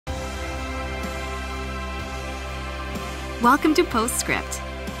Welcome to Postscript.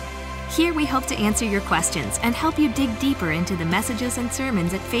 Here we hope to answer your questions and help you dig deeper into the messages and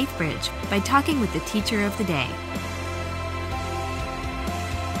sermons at Faithbridge by talking with the teacher of the day.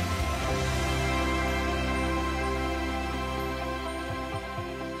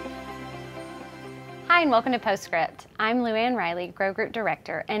 Hi, and welcome to Postscript. I'm Luann Riley, Grow Group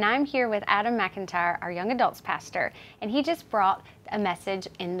Director, and I'm here with Adam McIntire, our Young Adults Pastor, and he just brought a message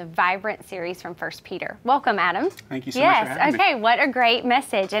in the Vibrant series from 1 Peter. Welcome, Adam. Thank you so much for having me. Okay, what a great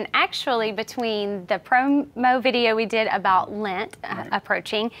message. And actually, between the promo video we did about Lent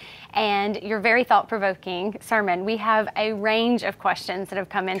approaching and your very thought-provoking sermon, we have a range of questions that have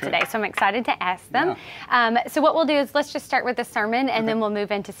come in today, so I'm excited to ask them. Yeah. So what we'll do is let's just start with the sermon, and then we'll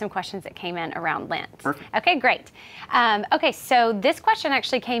move into some questions that came in around Lent. Perfect. Okay, great. Okay, so this question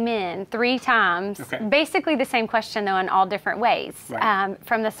actually came in 3 times, basically the same question, though, in all different ways. Right.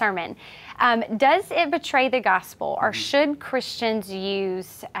 From the sermon. Does it betray the gospel, or should Christians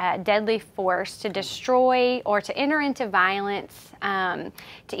use deadly force to destroy or to enter into violence to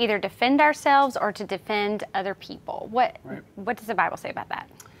either defend ourselves or to defend other people? What does the Bible say about that?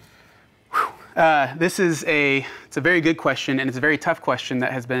 It's a very good question, and it's a very tough question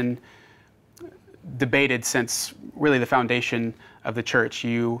that has been debated since really the foundation of the church.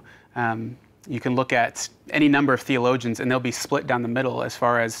 You can look at any number of theologians, and they'll be split down the middle as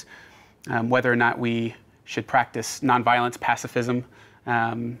far as whether or not we should practice nonviolence, pacifism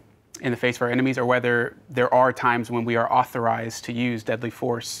in the face of our enemies, or whether there are times when we are authorized to use deadly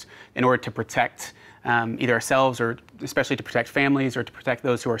force in order to protect either ourselves, or especially to protect families, or to protect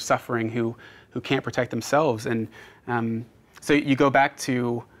those who are suffering, who can't protect themselves. And so you go back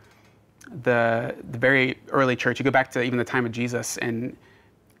to the very early church, you go back to even the time of Jesus, and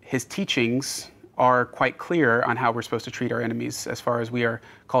his teachings are quite clear on how we're supposed to treat our enemies, as far as we are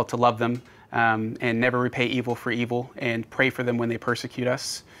called to love them and never repay evil for evil, and pray for them when they persecute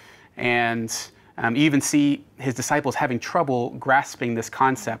us. And you even see his disciples having trouble grasping this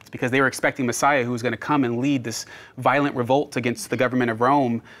concept, because they were expecting Messiah who was going to come and lead this violent revolt against the government of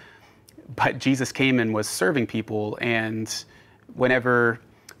Rome. But Jesus came and was serving people, and whenever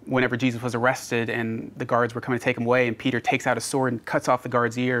Jesus was arrested and the guards were coming to take him away, and Peter takes out a sword and cuts off the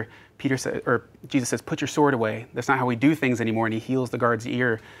guard's ear, Jesus says, "Put your sword away. That's not how we do things anymore," and he heals the guard's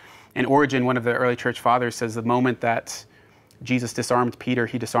ear. And Origen, one of the early church fathers, says the moment that Jesus disarmed Peter,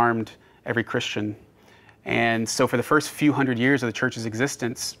 he disarmed every Christian. And so for the first few hundred years of the church's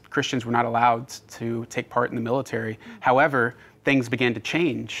existence, Christians were not allowed to take part in the military. However, things began to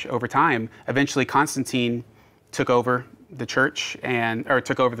change over time. Eventually, Constantine took over the church, or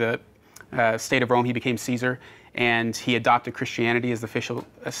took over the state of Rome. He became Caesar, and he adopted Christianity as the official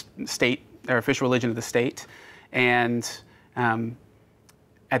state, or official religion of the state. And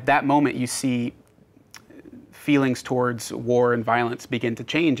at that moment, you see feelings towards war and violence begin to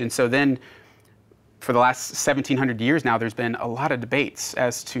change. And so then, for the last 1,700 years now, there's been a lot of debates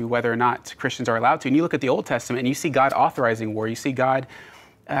as to whether or not Christians are allowed to. And you look at the Old Testament, and you see God authorizing war. You see God,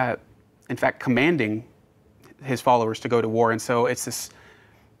 in fact, commanding his followers to go to war. And so it's this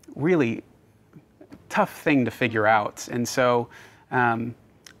really tough thing to figure out. And so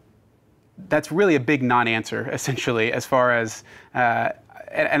that's really a big non-answer, essentially, as far as,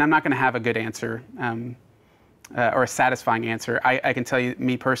 and I'm not going to have a good answer or a satisfying answer. I can tell you,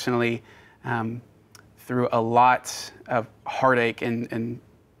 me personally, through a lot of heartache and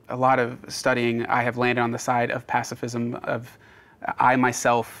a lot of studying, I have landed on the side of pacifism. I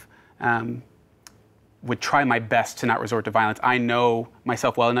myself would try my best to not resort to violence. I know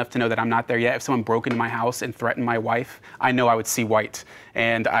myself well enough to know that I'm not there yet. If someone broke into my house and threatened my wife, I know I would see white,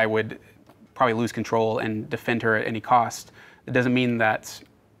 and I would probably lose control and defend her at any cost. It doesn't mean that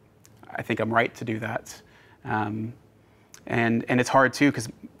I think I'm right to do that. And it's hard too, because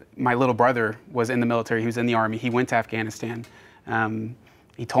my little brother was in the military. He was in the Army. He went to Afghanistan.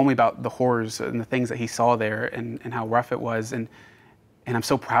 He told me about the horrors and the things that he saw there, and how rough it was. And I'm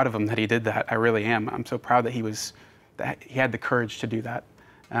so proud of him that he did that. I really am. I'm so proud that he had the courage to do that,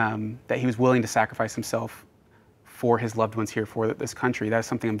 that he was willing to sacrifice himself for his loved ones here, for this country. That's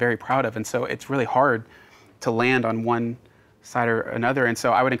something I'm very proud of. And so it's really hard to land on one side or another. And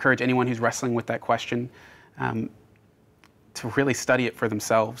so I would encourage anyone who's wrestling with that question to really study it for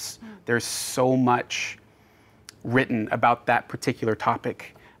themselves. There's so much written about that particular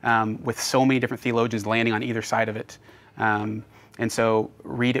topic, with so many different theologians landing on either side of it. And so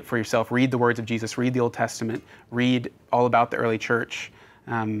read it for yourself. Read the words of Jesus. Read the Old Testament. Read all about the early church,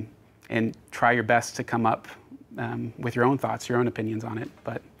 and try your best to come up with your own thoughts, your own opinions on it.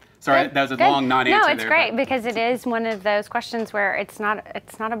 But Sorry, that was a long non-answer No, there. it's great because it is one of those questions where it's not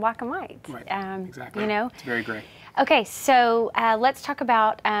a black and white. Right, exactly. You know? It's very gray. Okay, so let's talk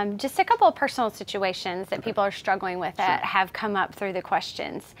about just a couple of personal situations that people are struggling with that have come up through the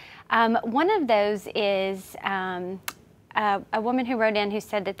questions. One of those is a woman who wrote in who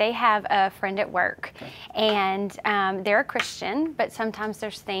said that they have a friend at work, and they're a Christian, but sometimes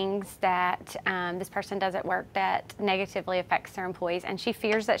there's things that this person does at work that negatively affects their employees, and she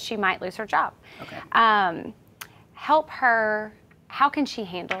fears that she might lose her job. Help her. How can she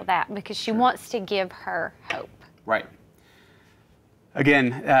handle that? Because she wants to give her hope. Right.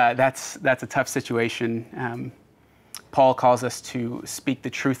 Again, that's a tough situation. Paul calls us to speak the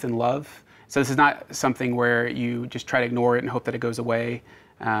truth in love. So this is not something where you just try to ignore it and hope that it goes away.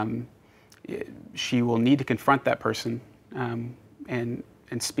 She will need to confront that person and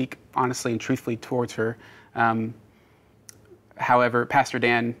speak honestly and truthfully towards her. However, Pastor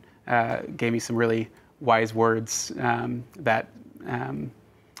Dan gave me some really wise words that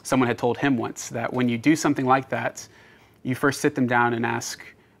someone had told him once, that when you do something like that, you first sit them down and ask,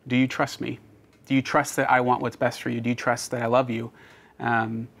 do you trust me? Do you trust that I want what's best for you? Do you trust that I love you?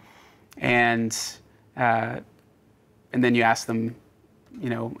 And then you ask them,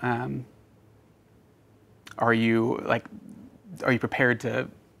 are you prepared to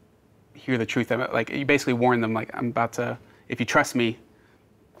hear the truth? Like, you basically warn them, like, I'm about to, if you trust me,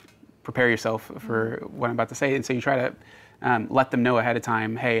 prepare yourself for what I'm about to say. And so you try to let them know ahead of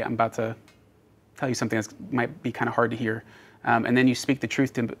time, hey, I'm about to tell you something that might be kind of hard to hear. And then you speak the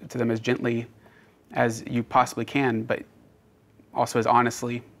truth to them as gently as you possibly can, but also as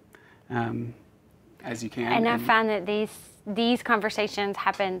honestly as you can. And I find that these conversations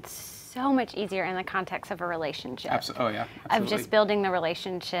happen so much easier in the context of a relationship. Oh, yeah. Absolutely. Of just building the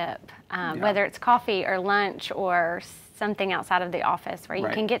relationship, whether it's coffee or lunch or something outside of the office where you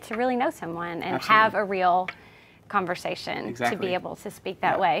can get to really know someone and have a real conversation to be able to speak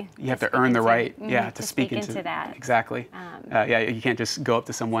that way. You have to earn the right, to speak into that. Exactly. You can't just go up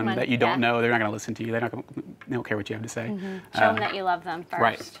to someone that you don't know. They're not going to listen to you. They don't care what you have to say. Show them that you love them first.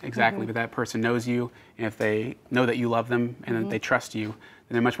 Right, exactly. But that person knows you, and if they know that you love them and that they trust you,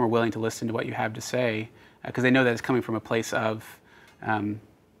 then they're much more willing to listen to what you have to say because they know that it's coming from a place of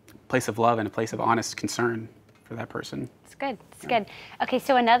love and a place of honest concern for that person. It's good. It's good. Okay,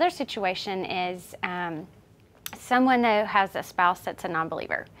 so another situation is someone that has a spouse that's a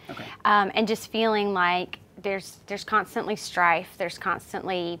non-believer, and just feeling like there's constantly strife, there's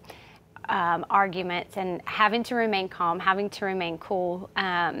constantly arguments, and having to remain calm, having to remain cool.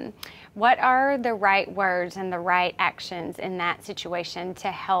 What are the right words and the right actions in that situation to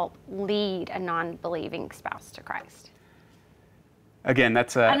help lead a non-believing spouse to Christ? Again,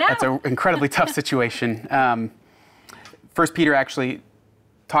 that's an incredibly tough situation. 1 Peter actually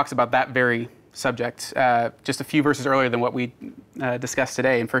talks about that very subject just a few verses earlier than what we discussed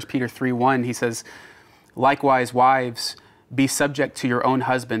today. In 1 Peter 3:1, he says, "Likewise, wives, be subject to your own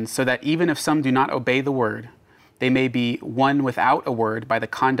husbands, so that even if some do not obey the word, they may be won without a word by the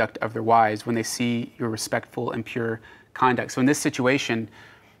conduct of their wives when they see your respectful and pure conduct." So in this situation,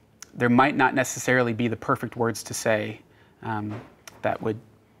 there might not necessarily be the perfect words to say that would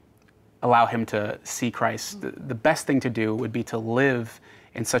allow him to see Christ. The best thing to do would be to live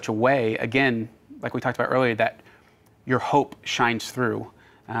in such a way, again, like we talked about earlier, that your hope shines through.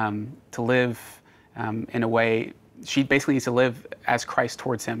 To live in a way, she basically needs to live as Christ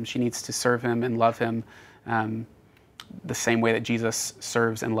towards him. She needs to serve him and love him the same way that Jesus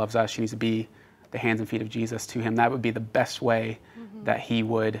serves and loves us. She needs to be the hands and feet of Jesus to him. That would be the best way that he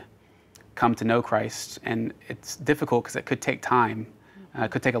would come to know Christ. And it's difficult because it could take time. It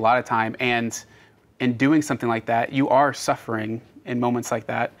could take a lot of time. And in doing something like that, you are suffering in moments like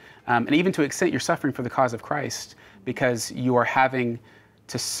that. And even to an extent, you're suffering for the cause of Christ because you are having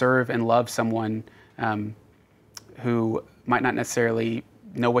to serve and love someone who might not necessarily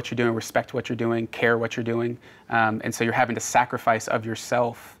know what you're doing, respect what you're doing, care what you're doing. And so you're having to sacrifice of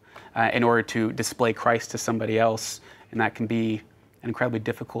yourself in order to display Christ to somebody else. And that can be an incredibly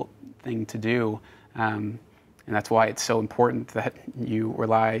difficult thing to do. And that's why it's so important that you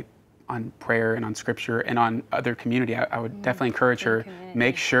rely on prayer and on scripture and on other community. I would definitely encourage her,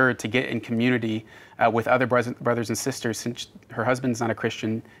 make sure to get in community with other brothers and sisters. Since her husband's not a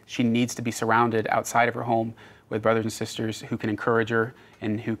Christian, she needs to be surrounded outside of her home with brothers and sisters who can encourage her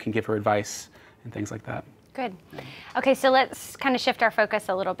and who can give her advice and things like that. Good. Okay, so let's kind of shift our focus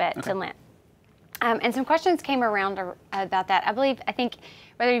a little bit to Lent. And some questions came around about that. I think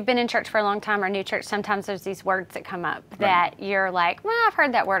whether you've been in church for a long time or new church, sometimes there's these words that come up that you're like, well, I've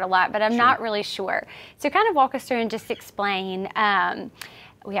heard that word a lot, but I'm not really sure. So kind of walk us through and just explain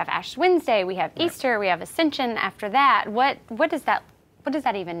we have Ash Wednesday, we have Easter, we have Ascension after that. What does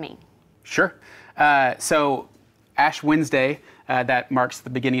that even mean? Sure. So Ash Wednesday, that marks the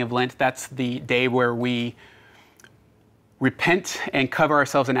beginning of Lent. That's the day where we repent and cover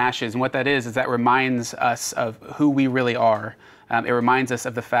ourselves in ashes. And what that is that reminds us of who we really are. It reminds us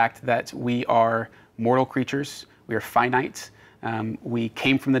of the fact that we are mortal creatures. We are finite. We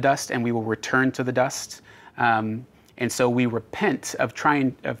came from the dust and we will return to the dust. And so we repent of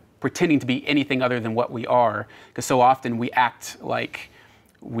pretending to be anything other than what we are, because so often we act like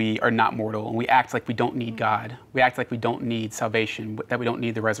we are not mortal, and we act like we don't need God. We act like we don't need salvation, that we don't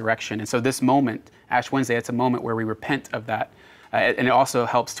need the resurrection. And so this moment, Ash Wednesday, it's a moment where we repent of that. And it also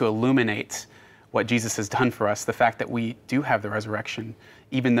helps to illuminate what Jesus has done for us, the fact that we do have the resurrection,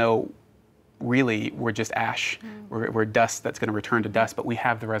 even though really we're just ash. We're dust that's going to return to dust, but we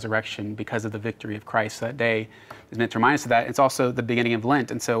have the resurrection because of the victory of Christ. That day is meant to remind us of that. It's also the beginning of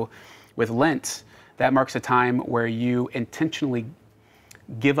Lent. And so with Lent, that marks a time where you intentionally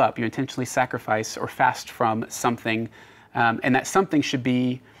give up, you intentionally sacrifice or fast from something. And that something should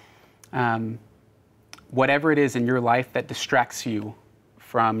be whatever it is in your life that distracts you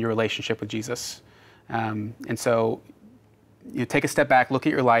from your relationship with Jesus. And so you take a step back, look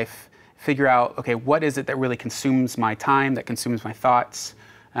at your life, figure out, okay, what is it that really consumes my time, that consumes my thoughts,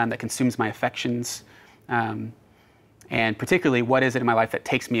 that consumes my affections? And particularly, what is it in my life that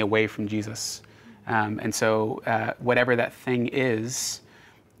takes me away from Jesus? And so whatever that thing is,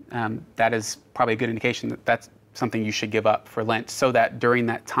 that is probably a good indication that that's something you should give up for Lent, so that during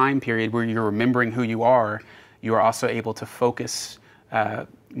that time period where you're remembering who you are also able to focus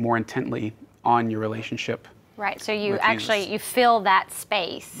more intently on your relationship. Right, so you actually, you fill that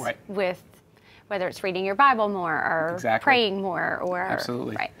space with, whether it's reading your Bible more or praying more or...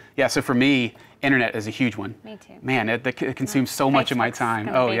 Absolutely. Right. Yeah, so for me, internet is a huge one. Me too. Man, it consumes so much of my time.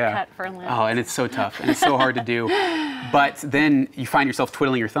 Oh, yeah. Cut for Lent. Oh, and it's so tough, and it's so hard to do. But then you find yourself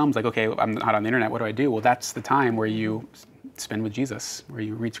twiddling your thumbs like, okay, I'm not on the internet, what do I do? Well, that's the time where you spend with Jesus, where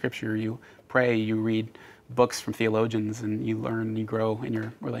you read scripture, you pray, you read books from theologians, and you learn, you grow in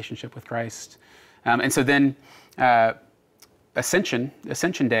your relationship with Christ. And so then Ascension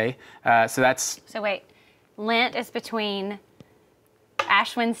Day, so that's... So wait, Lent is between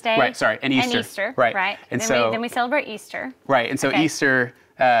Ash Wednesday and Easter. Right. And then we celebrate Easter. Right, and so Easter,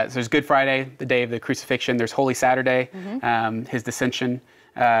 so there's Good Friday, the day of the crucifixion. There's Holy Saturday, his descension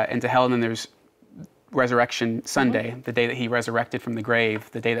into hell, and then there's Resurrection Sunday, the day that he resurrected from the grave,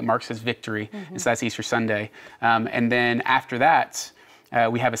 the day that marks his victory. And so that's Easter Sunday. And then after that,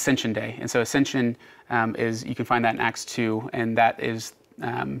 we have Ascension Day. And so Ascension is, you can find that in Acts 2, and that is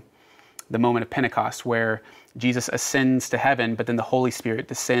the moment of Pentecost where Jesus ascends to heaven, but then the Holy Spirit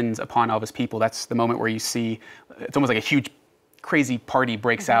descends upon all of his people. That's the moment where you see, it's almost like a huge, crazy party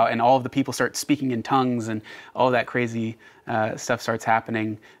breaks out, and all of the people start speaking in tongues, and all of that crazy stuff starts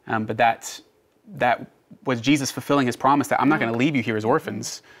happening. But that was Jesus fulfilling his promise that I'm not going to leave you here as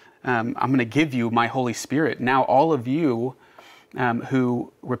orphans. I'm going to give you my Holy Spirit. Now all of you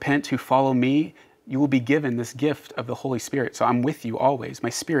who repent, who follow me, you will be given this gift of the Holy Spirit. So I'm with you always. My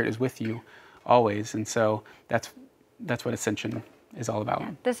Spirit is with you always. And so that's what Ascension is all about.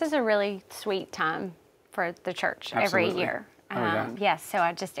 Yeah, this is a really sweet time for the church every year. Yes, so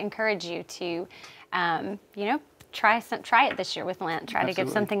I just encourage you to, try it this year with Lent. Try to give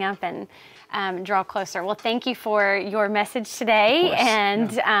something up and draw closer. Well, thank you for your message today,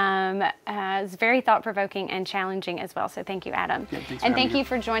 and it's very thought-provoking and challenging as well. So thank you, Adam. Yeah, and thank you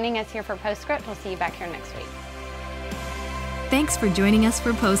for joining us here for Postscript. We'll see you back here next week. Thanks for joining us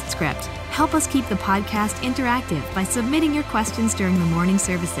for Postscript. Help us keep the podcast interactive by submitting your questions during the morning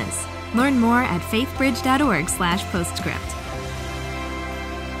services. Learn more at faithbridge.org/postscript.